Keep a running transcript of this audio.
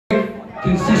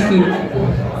consistent,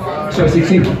 so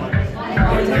 6 inch.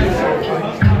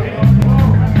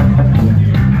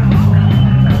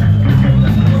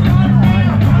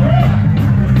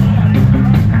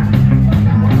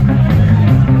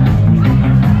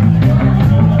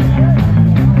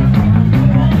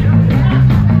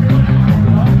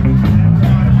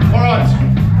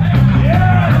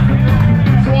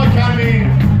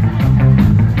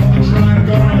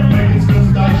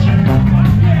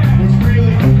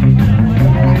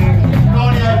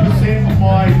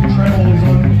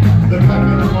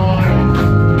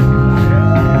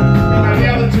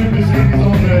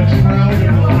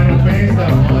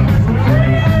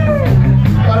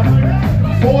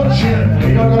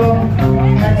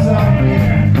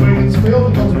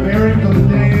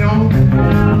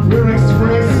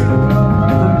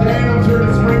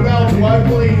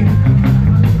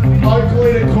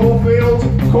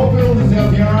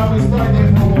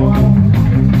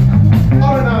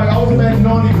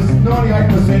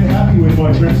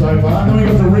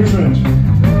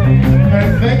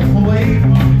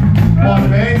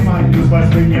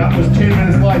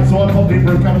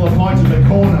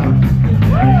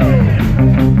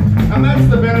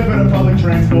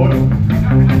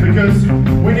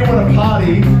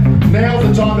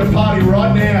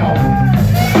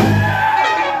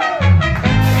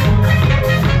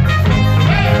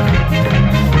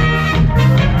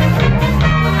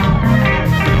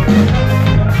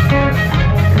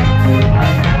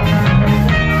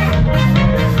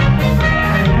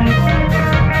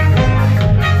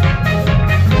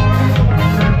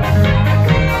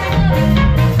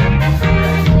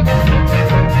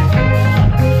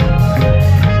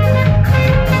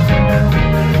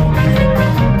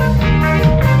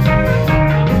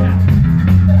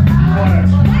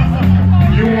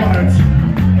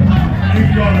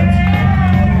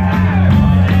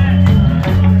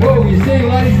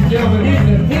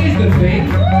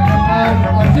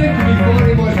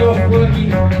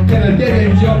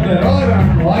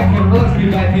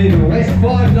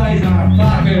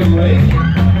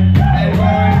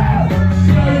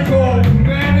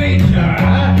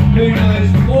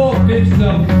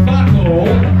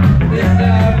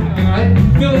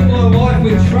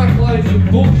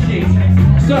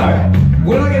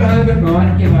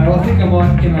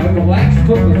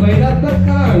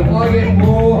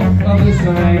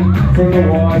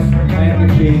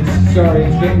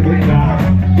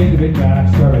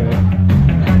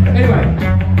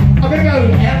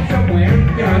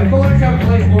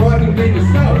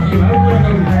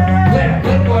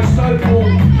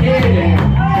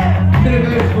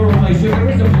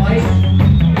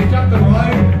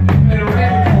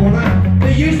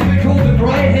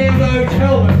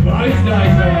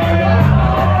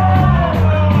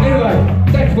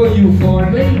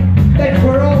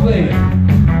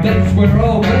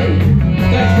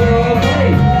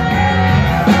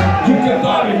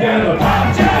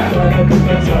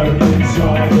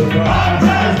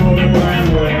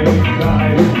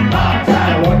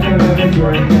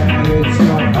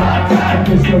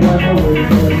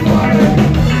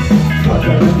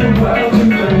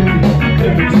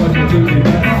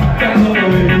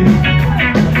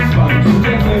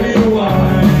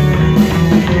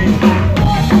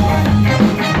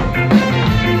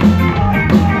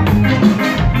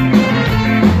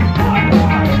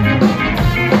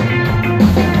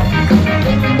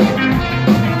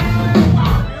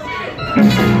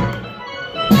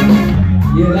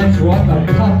 Yeah, that's right,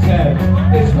 the PubTab.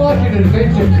 It's like an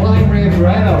adventure playground for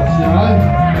adults, you know.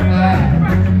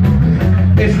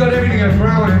 It's got everything a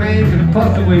growing man could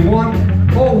possibly want.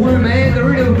 All room and a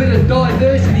little bit of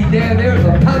diversity down there at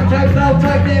the PubTab. They'll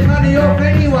take their money off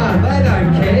anyone, they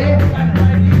don't care.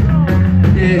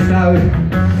 Yeah, so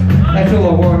that's all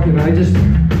I want, you know, just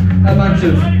a bunch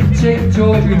of cheap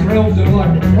tawdry drills and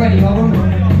like plenty of them.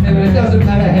 And it doesn't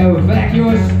matter how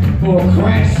vacuous or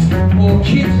crass or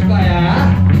kids they are,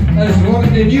 as long as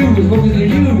they're new, as long as they're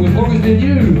new, as long as they're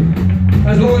new.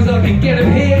 As long as I can get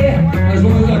them here, as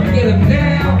long as I can get them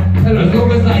now, and as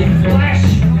long as they flash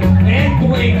and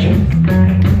blink.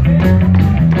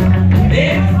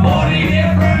 In 40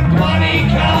 different bloody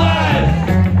colours!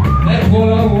 That's what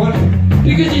I want.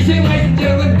 Because you see, ladies and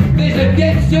gentlemen, there's a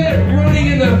dead cert running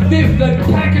in the fifth and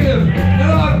packing them,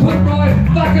 and I put my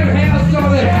fucking house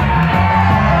on it.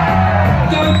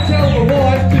 Don't tell the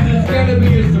wife, because it's going to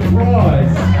be a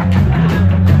surprise.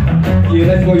 Yeah,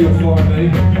 that's where you'll find me.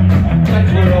 That's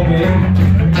where I'll be.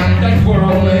 That's where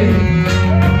I'll be.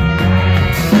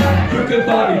 You can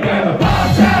find me down